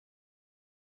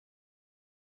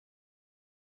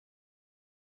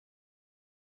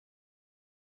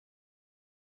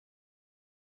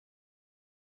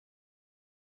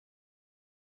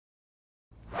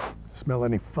Smell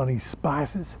any funny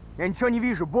spices? Я ничего не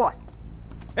вижу, босс.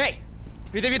 Эй,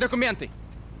 придави документы.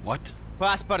 What?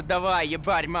 Паспорт давай,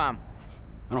 ебарь, мам.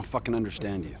 I don't fucking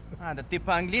understand you. А, да ты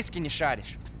по-английски не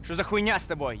шаришь. Что за хуйня с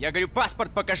тобой? Я говорю,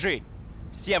 паспорт покажи.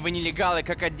 Все вы нелегалы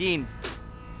как один.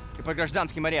 Ты под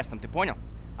гражданским арестом, ты понял?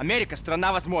 Америка —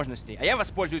 страна возможностей, а я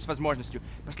воспользуюсь возможностью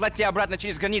послать тебя обратно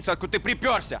через границу, откуда ты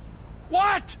приперся.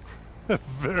 What?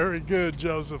 Very good,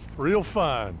 Joseph. Real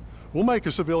fine. We'll make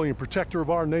a civilian protector of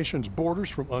our nation's borders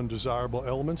from undesirable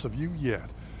elements of you yet.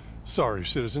 Sorry,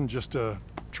 citizen, just a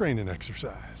training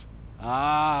exercise.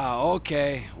 Ah,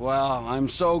 okay. Well, I'm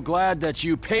so glad that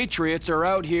you patriots are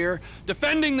out here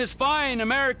defending this fine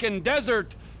American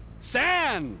desert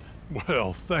sand.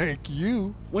 Well, thank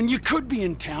you. When you could be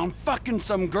in town fucking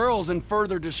some girls and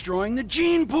further destroying the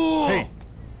gene pool. Hey,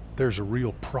 there's a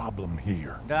real problem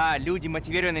here. Да, люди,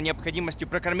 мотивированные необходимостью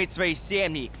прокормить свои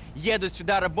семьи, едут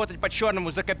сюда работать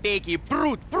по-черному за копейки и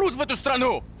прут в эту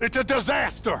страну! It's a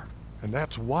disaster! And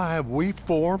that's why we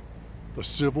formed the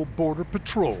Civil Border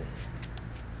Patrol.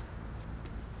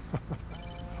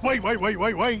 Wait!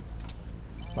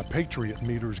 My Patriot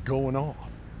meter's going off.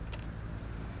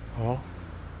 Huh?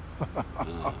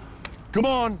 Come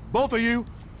on, both of you.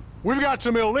 We've got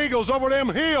some illegals over them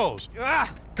hills.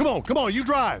 Come on, you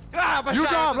drive. You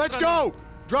drive, let's go.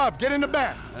 Drive, get in the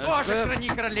back. Боже, храни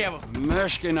королеву.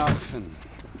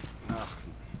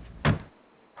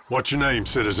 What's your name,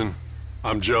 citizen?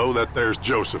 I'm Joe, that there's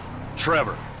Joseph.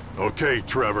 Trevor. Okay,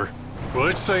 Trevor. Well,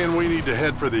 it's saying we need to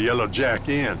head for the Yellow Jack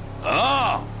Inn.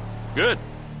 Oh, good.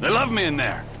 They love me in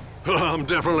there. I'm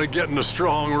definitely getting a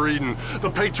strong reading. The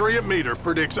Patriot meter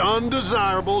predicts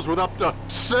undesirables with up to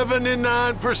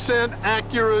 79%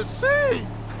 accuracy.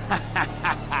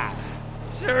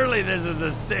 Surely this is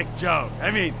a sick joke. I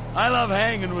mean, I love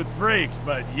hanging with freaks,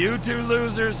 but you two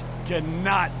losers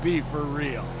cannot be for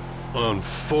real.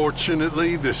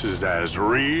 Unfortunately, this is as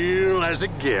real as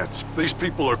it gets. These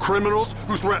people are criminals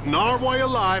who threaten our way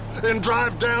of life and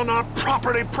drive down our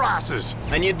property prices.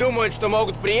 Они думают, что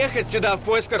могут приехать сюда в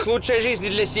поисках лучшей жизни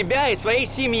для себя и своей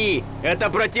семьи. Это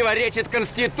противоречит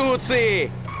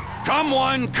Конституции. Come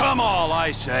one, come all,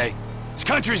 I say. This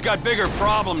country's got bigger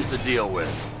problems to deal with.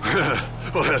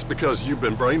 Well, that's because you've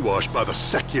been brainwashed by the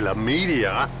secular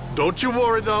media. Don't you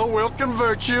worry, though. We'll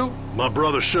convert you. My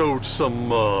brother showed some,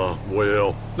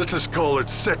 well, let's just call it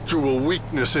sexual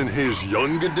weakness in his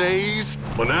younger days.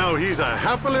 But now he's a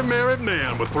happily married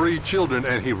man with 3 children,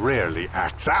 and he rarely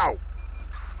acts out.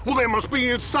 Well, they must be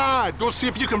inside. Go see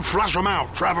if you can flush them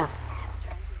out, Trevor.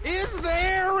 Is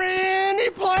there any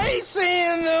place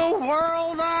in the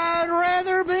world I'd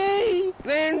rather be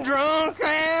than drunk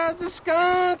as a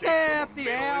skunk at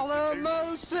the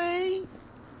Alamo Sea?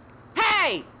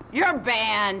 Hey! You're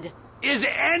banned! Is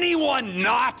anyone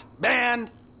not banned?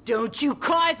 Don't you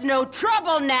cause no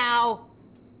trouble now!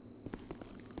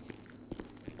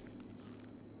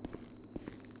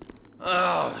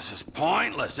 Oh, this is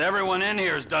pointless. Everyone in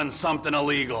here has done something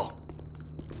illegal.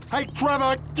 Hey,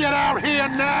 Trevor, get out here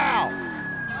now!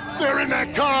 They're in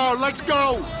that car, let's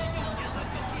go!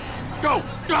 Go!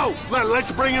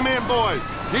 Let's bring him in, boys!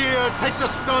 Here, take the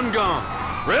stun gun.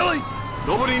 Really?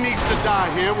 Nobody needs to die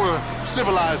here, we're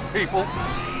civilized people.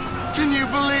 Can you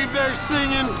believe they're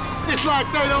singing? It's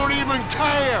like they don't even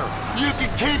care! You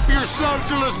can keep your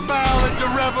socialist ballad to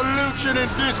revolution and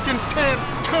discontent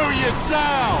to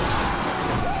yourself!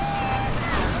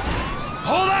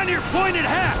 Hold on to your pointed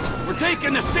hats! We're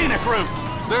taking the scenic route.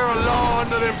 They're a law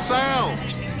unto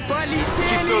themselves.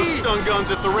 Keep those stun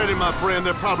guns at the ready, my friend.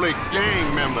 They're probably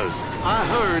gang members. I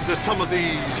heard that some of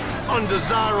these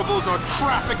undesirables are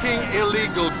trafficking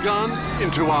illegal guns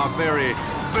into our very,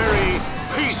 very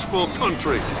peaceful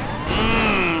country.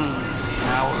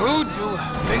 Now who'd do a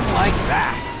thing like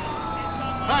that?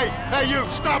 Hey, you,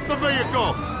 stop the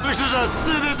vehicle. This is a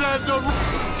citizen's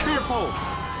arrest. Careful.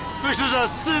 This is a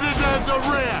citizen's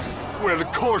arrest. Well,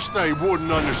 of course they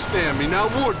wouldn't understand me. Now,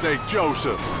 would they,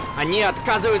 Joseph? Они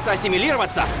отказываются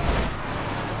ассимилироваться.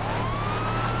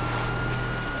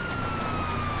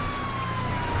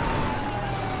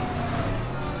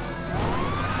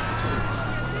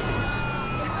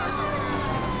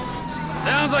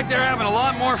 Sounds like they're having a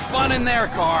lot more fun in their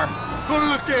car. Well,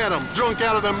 look at them, drunk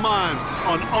out of their minds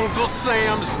on Uncle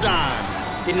Sam's dime.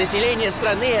 Перенаселение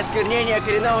страны и осквернение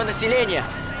коренного населения.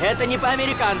 Это не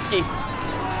по-американски.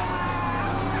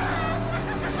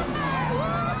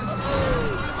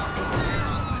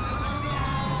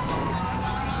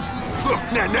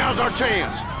 Now's our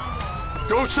chance.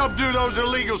 Go subdue those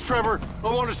illegals, Trevor.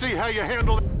 I want to see how you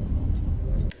handle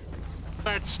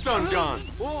that stun gun.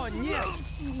 О, нет!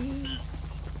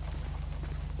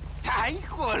 Ай,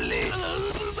 холи!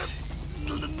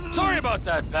 Sorry about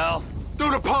that, pal.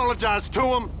 Don't apologize to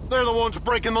them. They're the ones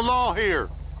breaking the law here.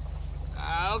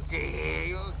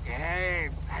 Okay, okay.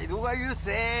 I do what you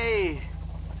say.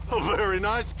 Oh, very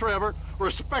nice, Trevor.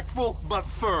 Respectful but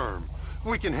firm.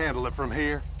 We can handle it from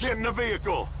here. Get in the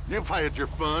vehicle. You've had your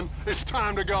fun. It's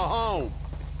time to go home.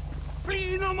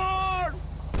 Please, no more!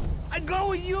 I go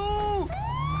with you!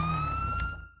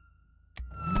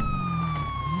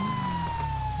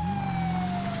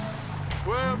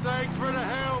 Well, thanks for the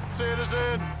help,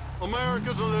 citizen.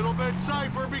 America's a little bit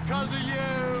safer because of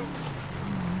you.